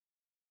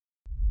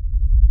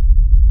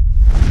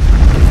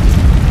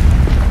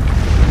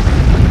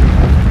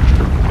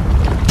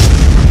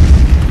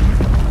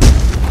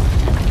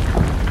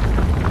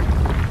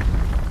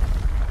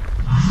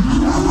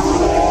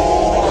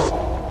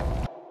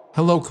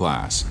Hello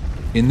class.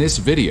 In this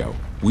video,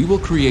 we will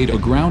create a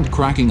ground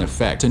cracking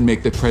effect and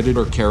make the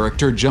Predator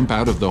character jump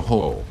out of the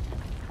hole.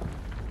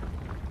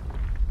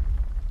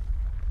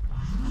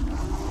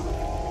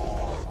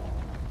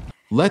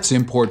 Let's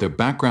import the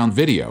background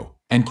video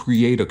and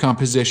create a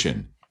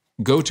composition.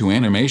 Go to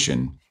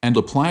Animation and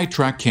apply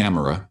Track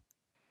Camera.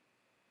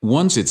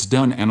 Once it's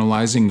done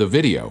analyzing the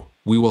video,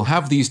 we will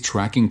have these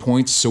tracking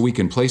points so we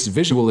can place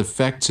visual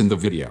effects in the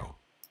video.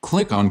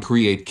 Click on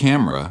Create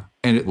Camera,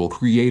 and it will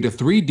create a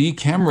 3D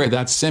camera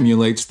that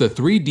simulates the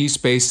 3D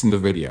space in the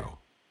video.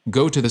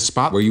 Go to the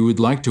spot where you would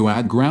like to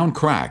add ground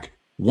crack.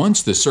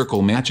 Once the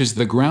circle matches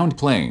the ground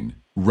plane,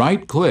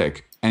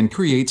 right-click and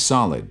create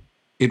solid.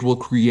 It will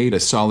create a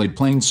solid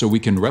plane so we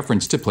can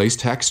reference to place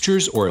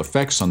textures or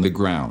effects on the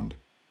ground.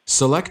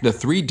 Select the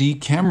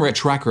 3D camera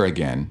tracker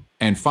again,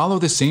 and follow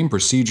the same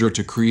procedure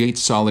to create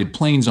solid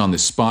planes on the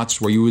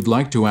spots where you would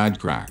like to add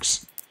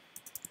cracks.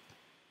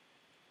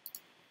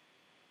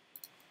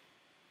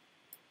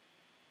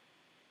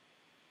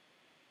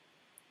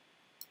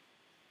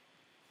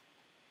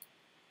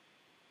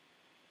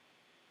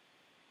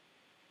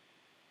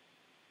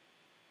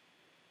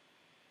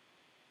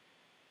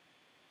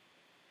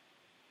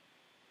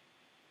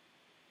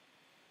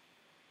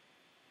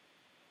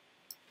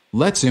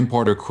 Let's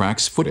import our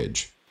cracks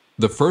footage.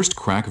 The first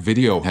crack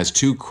video has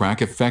 2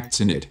 crack effects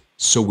in it,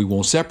 so we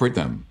will separate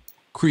them.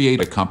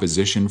 Create a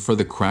composition for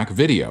the crack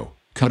video.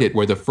 Cut it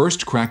where the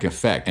first crack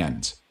effect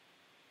ends.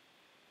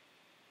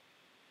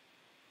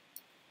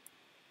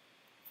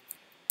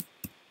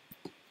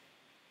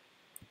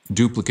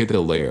 Duplicate the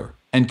layer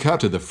and cut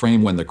to the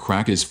frame when the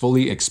crack is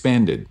fully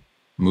expanded.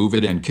 Move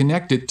it and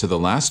connect it to the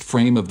last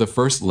frame of the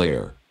first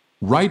layer.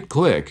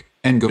 Right-click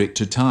and go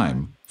to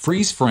Time,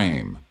 Freeze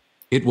Frame.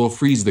 It will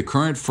freeze the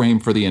current frame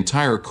for the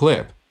entire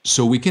clip,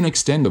 so we can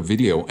extend the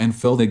video and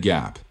fill the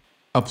gap.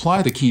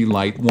 Apply the Key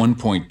Light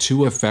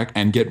 1.2 effect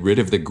and get rid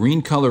of the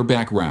green color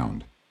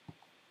background.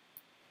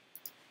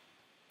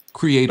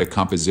 Create a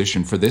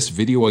composition for this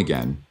video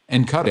again,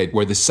 and cut it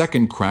where the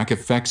second crack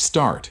effects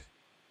start.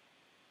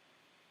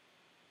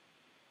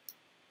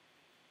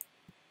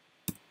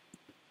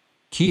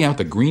 Key out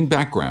the green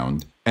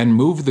background, and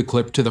move the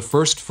clip to the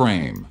first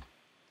frame.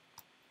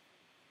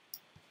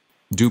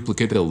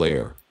 Duplicate the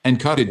layer, and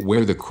cut it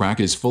where the crack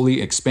is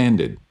fully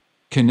expanded.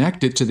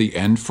 Connect it to the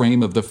end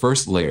frame of the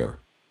first layer.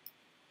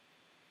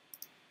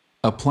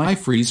 Apply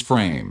Freeze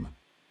Frame.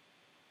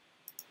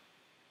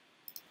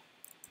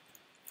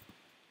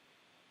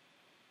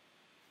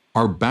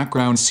 Our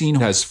background scene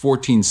has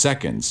 14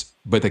 seconds,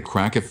 but the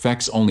crack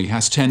effects only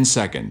has 10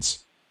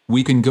 seconds.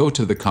 We can go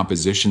to the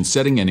composition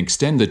setting and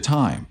extend the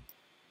time.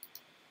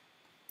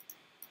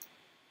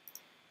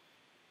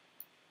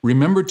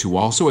 Remember to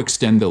also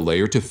extend the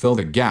layer to fill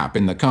the gap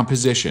in the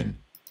composition.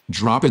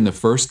 Drop in the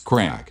first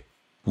crack.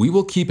 We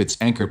will keep its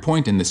anchor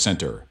point in the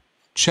center.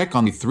 Check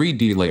on the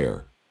 3D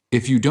layer.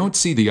 If you don't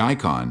see the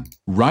icon,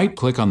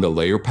 right-click on the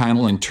layer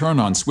panel and turn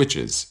on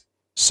switches.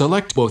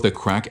 Select both the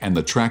crack and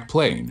the track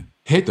plane.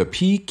 Hit the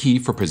P key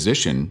for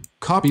position,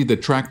 copy the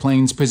track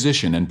plane's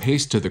position and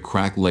paste to the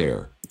crack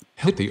layer.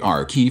 Hit the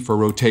R key for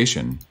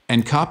rotation,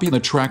 and copy the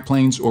track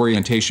plane's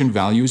orientation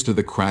values to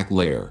the crack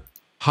layer.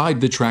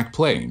 Hide the track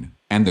plane,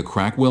 and the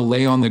crack will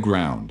lay on the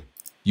ground.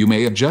 You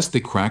may adjust the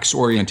crack's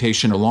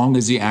orientation along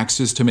the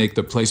Z-axis to make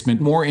the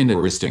placement more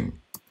interesting.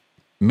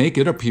 Make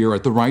it appear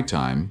at the right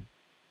time,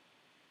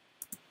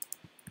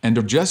 and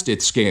adjust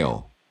its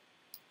scale.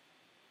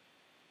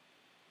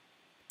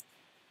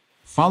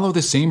 Follow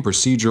the same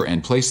procedure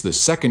and place the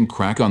second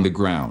crack on the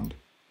ground.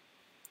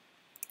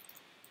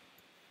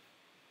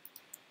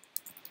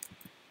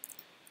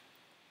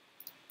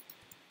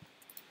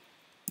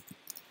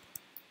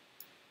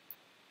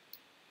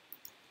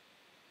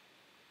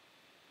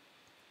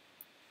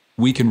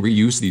 We can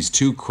reuse these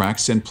 2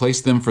 cracks and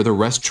place them for the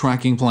rest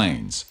tracking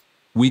planes.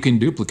 We can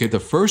duplicate the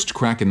first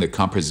crack in the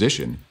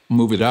composition,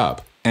 move it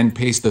up, and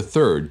paste the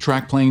third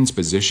track plane's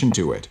position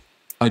to it.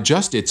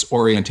 Adjust its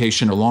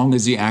orientation along the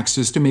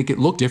Z-axis to make it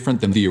look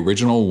different than the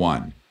original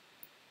one.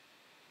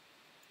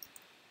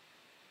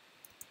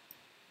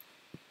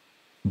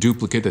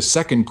 Duplicate the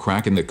second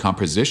crack in the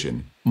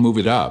composition, move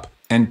it up,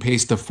 and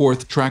paste the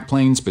fourth track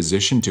plane's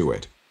position to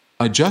it.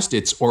 Adjust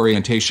its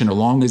orientation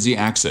along the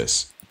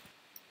Z-axis.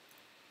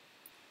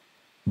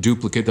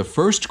 Duplicate the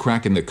first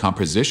crack in the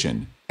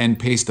composition, and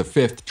paste the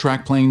fifth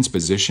track plane's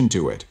position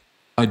to it.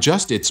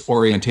 Adjust its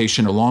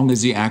orientation along the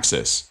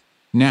Z-axis.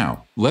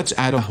 Now, let's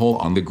add a hole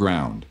on the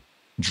ground.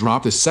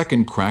 Drop the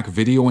second crack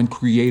video and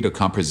create a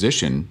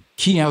composition,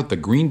 key out the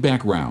green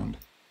background.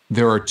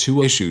 There are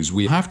 2 issues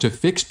we have to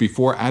fix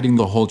before adding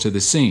the hole to the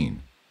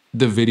scene.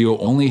 The video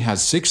only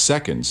has 6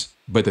 seconds,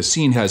 but the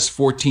scene has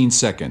 14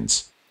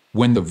 seconds.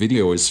 When the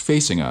video is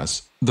facing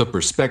us, the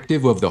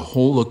perspective of the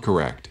hole looks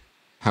correct.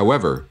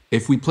 However,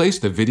 if we place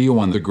the video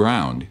on the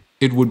ground,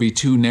 it would be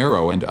too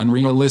narrow and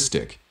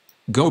unrealistic.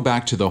 Go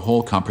back to the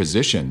hole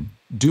composition,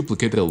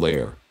 duplicate the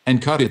layer,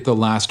 and cut it the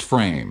last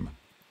frame.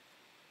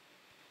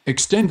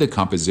 Extend the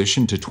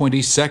composition to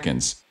 20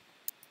 seconds.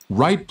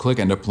 Right-click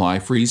and apply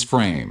Freeze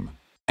Frame.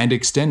 and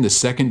extend the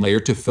second layer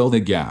to fill the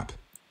gap.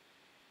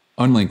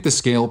 Unlink the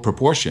scale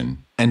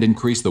proportion and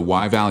increase the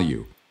Y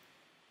value.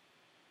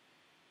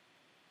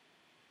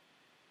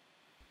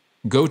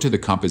 Go to the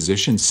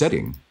composition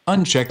setting,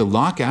 uncheck the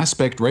lock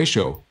aspect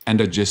ratio, and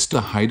adjust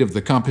the height of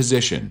the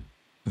composition.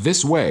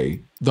 This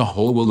way, the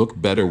whole will look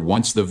better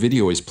once the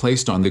video is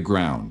placed on the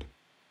ground.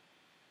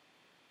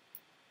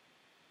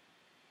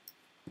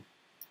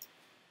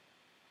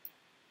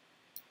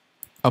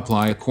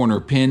 Apply a corner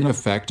pin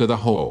effect to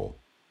the whole.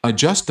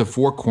 Adjust the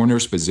four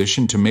corners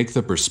position to make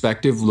the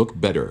perspective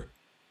look better.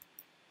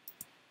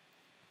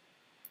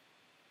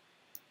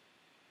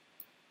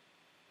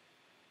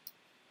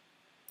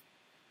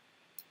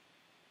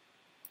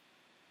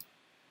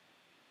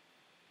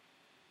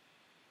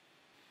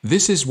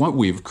 This is what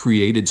we've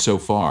created so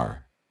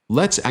far.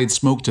 Let's add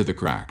smoke to the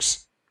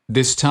cracks.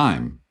 This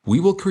time, we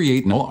will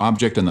create null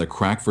object on the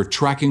crack for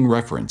tracking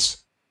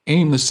reference.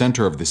 Aim the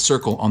center of the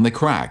circle on the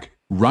crack,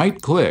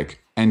 right-click,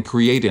 and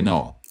create a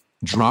null.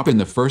 Drop in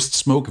the first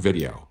smoke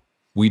video.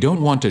 We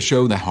don't want to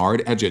show the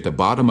hard edge at the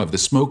bottom of the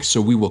smoke, so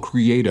we will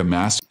create a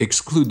mask.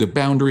 Exclude the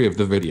boundary of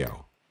the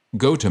video.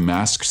 Go to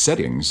Mask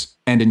Settings,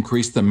 and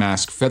increase the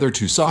mask feather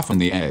to soften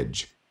the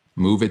edge.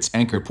 Move its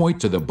anchor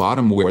point to the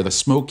bottom where the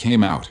smoke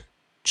came out.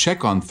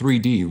 Check on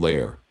 3D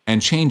layer,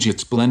 and change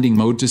its blending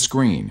mode to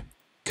screen.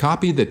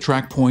 Copy the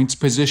track point's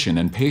position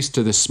and paste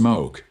to the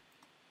smoke.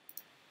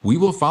 We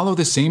will follow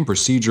the same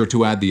procedure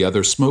to add the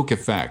other smoke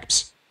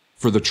effects.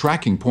 For the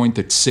tracking point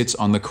that sits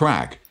on the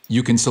crack,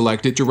 you can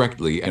select it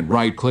directly and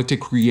right-click to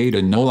create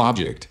a null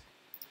object.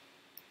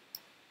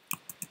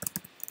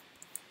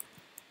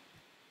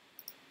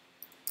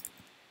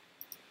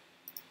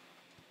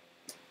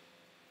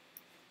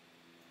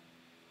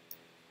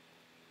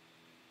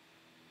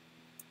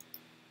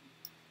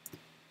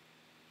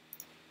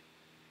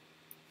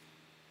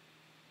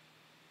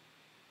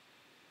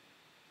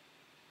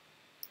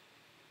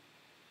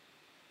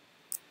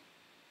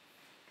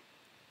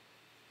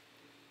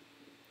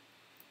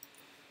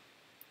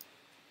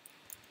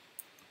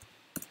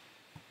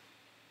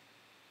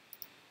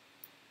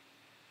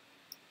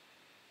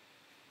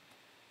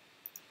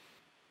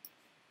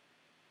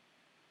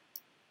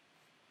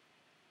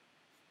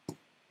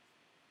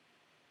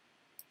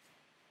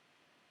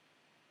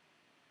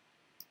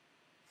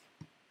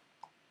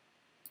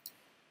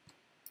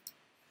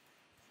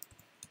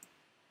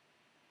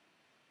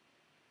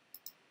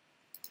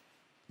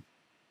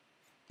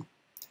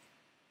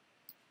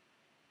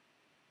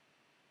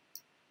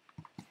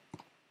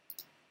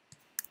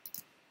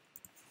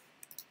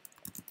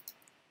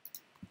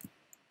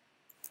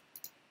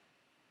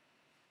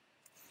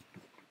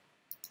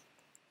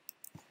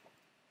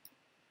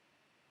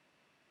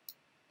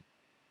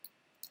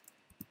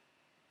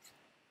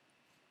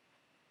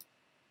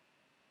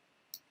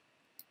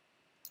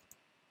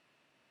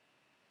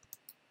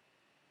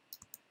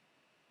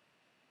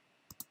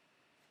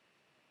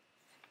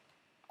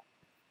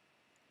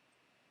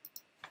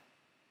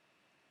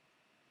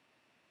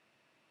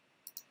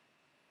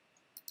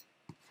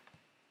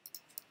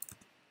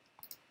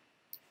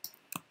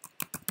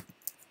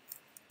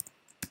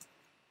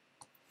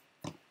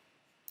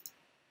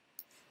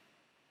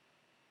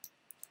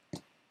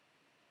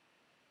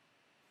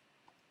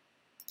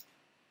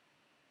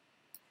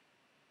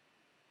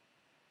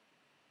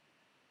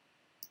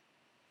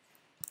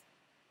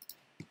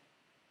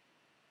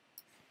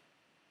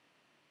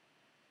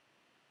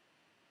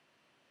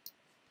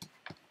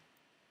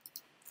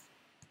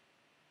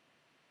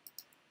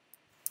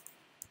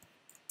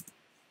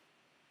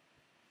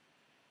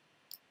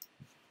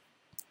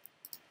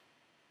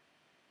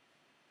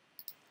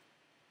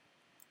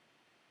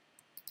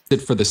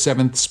 It for the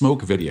 7th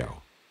smoke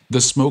video. The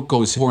smoke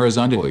goes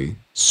horizontally,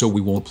 so we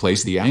will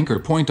place the anchor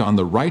point on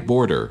the right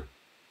border.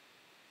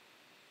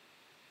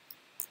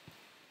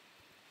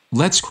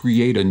 Let's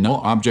create a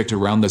null object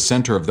around the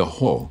center of the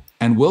hole,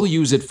 and we'll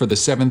use it for the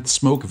 7th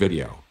smoke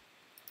video.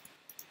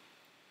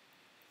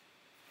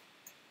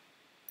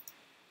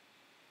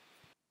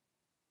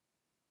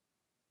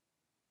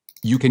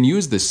 You can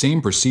use the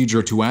same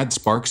procedure to add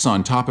sparks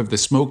on top of the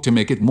smoke to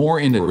make it more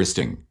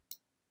interesting.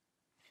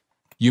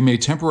 You may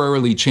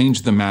temporarily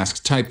change the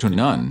mask type to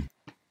none.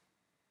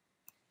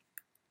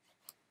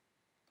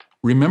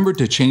 Remember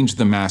to change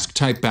the mask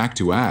type back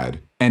to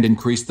add, and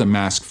increase the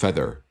mask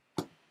feather.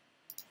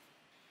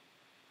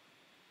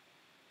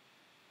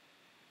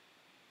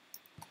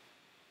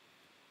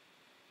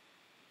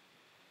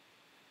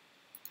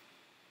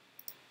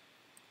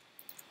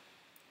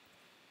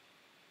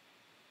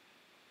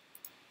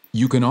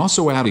 You can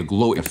also add a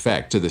glow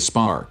effect to the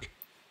spark.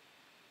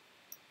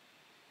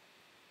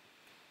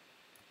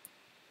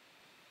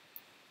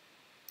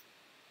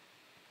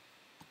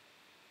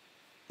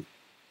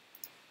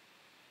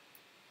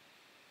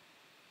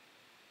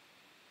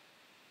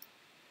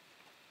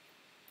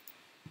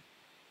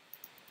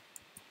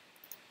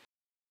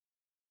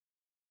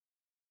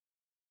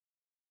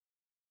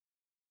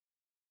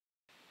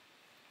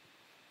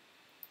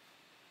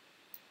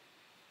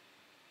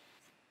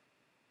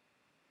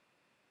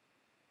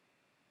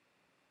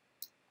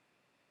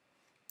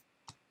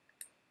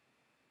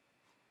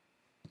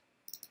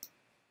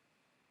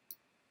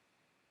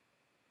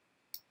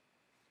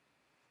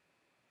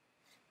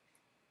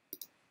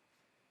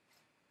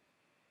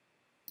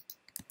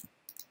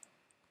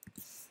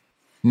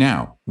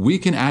 Now, we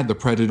can add the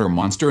predator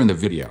monster in the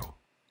video.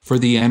 For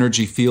the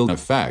energy field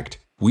effect,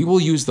 we will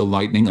use the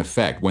lightning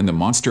effect when the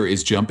monster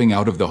is jumping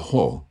out of the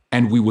hole,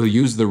 and we will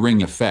use the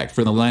ring effect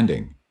for the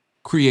landing.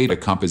 Create a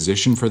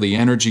composition for the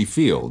energy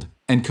field,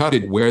 and cut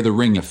it where the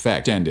ring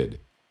effect ended.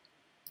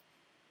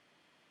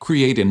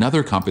 Create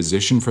another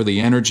composition for the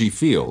energy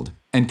field,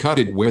 and cut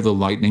it where the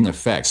lightning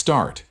effect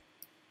start.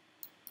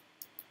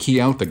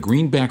 Key out the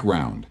green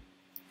background.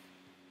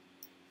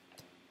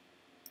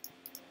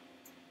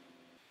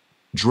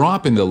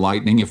 Drop in the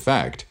lightning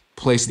effect,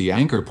 place the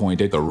anchor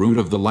point at the root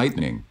of the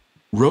lightning.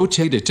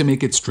 Rotate it to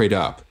make it straight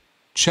up.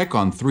 Check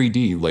on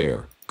 3D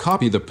layer,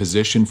 copy the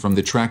position from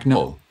the track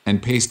null,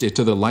 and paste it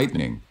to the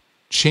lightning.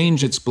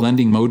 Change its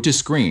blending mode to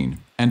screen,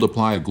 and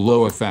apply a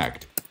glow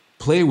effect.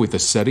 Play with the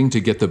setting to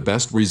get the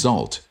best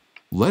result.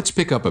 Let's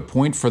pick up a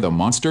point for the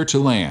monster to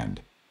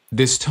land.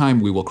 This time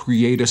we will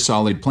create a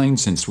solid plane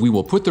since we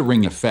will put the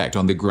ring effect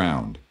on the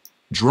ground.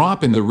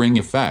 Drop in the ring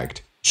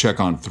effect, check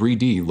on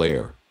 3D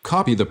layer,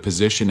 copy the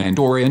position and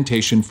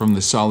orientation from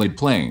the solid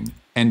plane,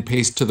 and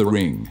paste to the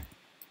ring.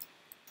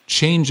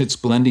 Change its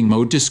blending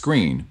mode to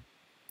screen,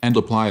 and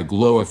apply a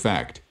glow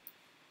effect.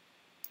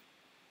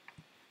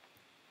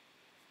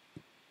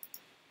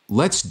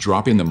 Let's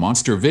drop in the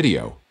monster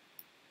video.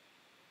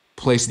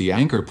 Place the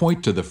anchor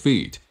point to the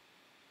feet.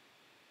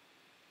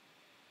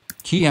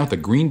 Key out the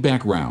green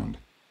background.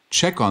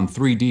 Check on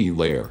 3D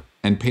layer,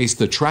 and paste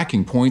the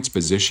tracking point's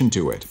position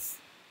to it.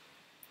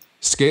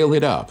 Scale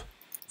it up.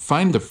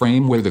 Find the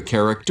frame where the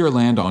character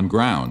land on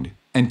ground,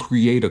 and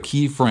create a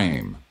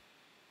keyframe.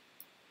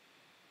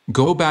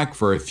 Go back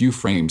for a few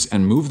frames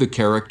and move the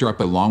character up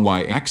along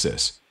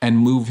Y-axis, and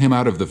move him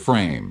out of the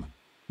frame.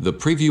 The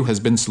preview has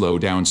been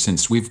slowed down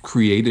since we've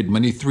created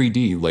many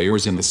 3D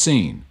layers in the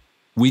scene.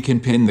 We can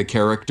pin the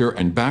character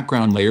and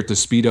background layer to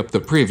speed up the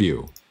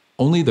preview.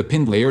 Only the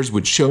pinned layers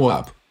would show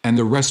up, and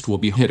the rest will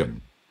be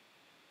hidden.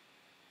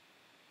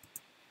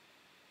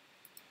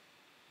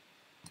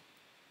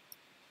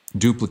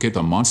 Duplicate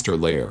the monster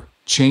layer,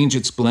 change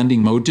its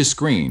blending mode to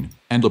screen,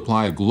 and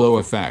apply a glow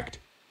effect.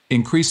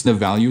 Increase the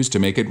values to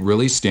make it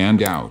really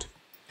stand out.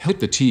 Hit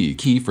the T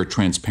key for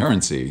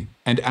transparency,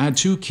 and add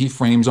 2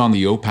 keyframes on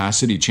the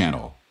opacity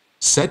channel.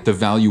 Set the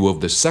value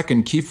of the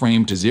second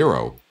keyframe to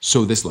 0,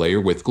 so this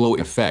layer with glow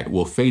effect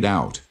will fade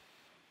out.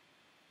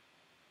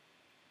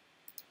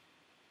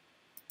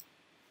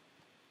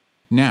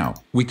 Now,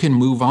 we can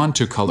move on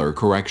to color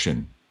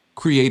correction.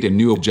 Create a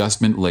new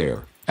adjustment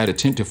layer, add a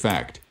tint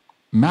effect.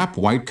 Map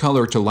white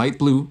color to light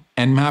blue,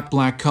 and map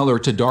black color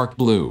to dark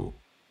blue.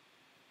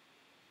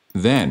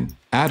 Then,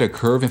 add a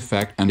curve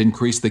effect and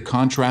increase the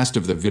contrast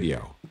of the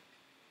video.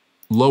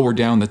 Lower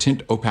down the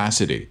tint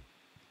opacity.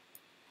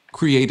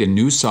 Create a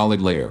new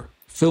solid layer,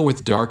 fill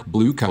with dark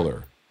blue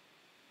color.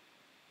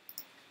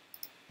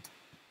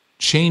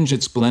 Change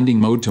its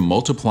blending mode to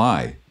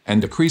multiply,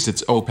 and decrease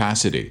its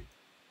opacity.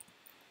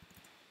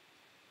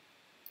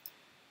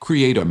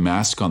 Create a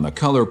mask on the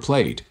color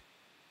plate.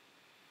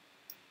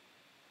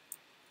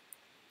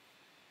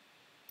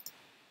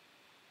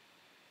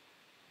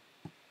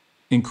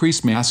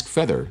 Increase mask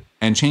feather,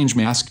 and change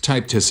mask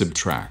type to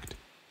subtract.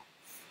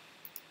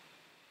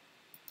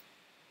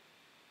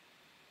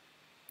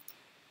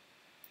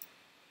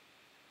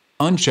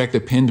 Uncheck the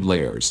pinned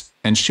layers,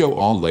 and show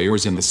all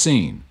layers in the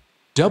scene.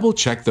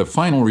 Double-check the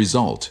final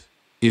result.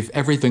 If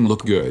everything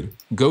looks good,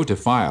 go to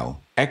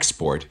File,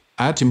 Export,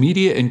 Add to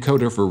Media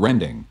Encoder for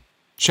rendering.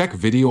 Check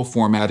video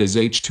format as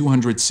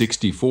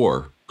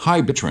H264,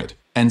 high bitrate,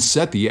 and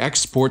set the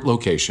export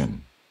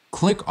location.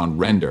 Click on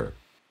Render.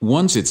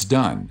 Once it's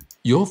done,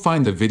 you'll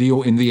find the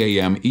video in the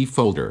AME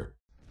folder.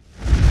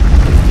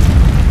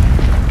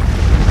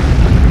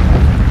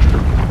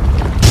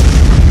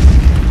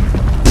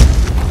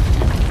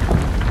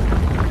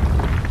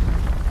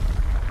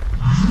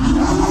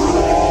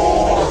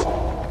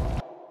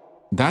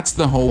 That's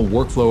the whole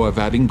workflow of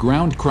adding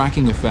ground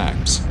cracking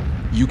effects.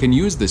 You can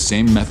use the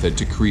same method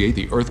to create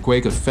the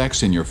earthquake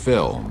effects in your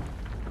film.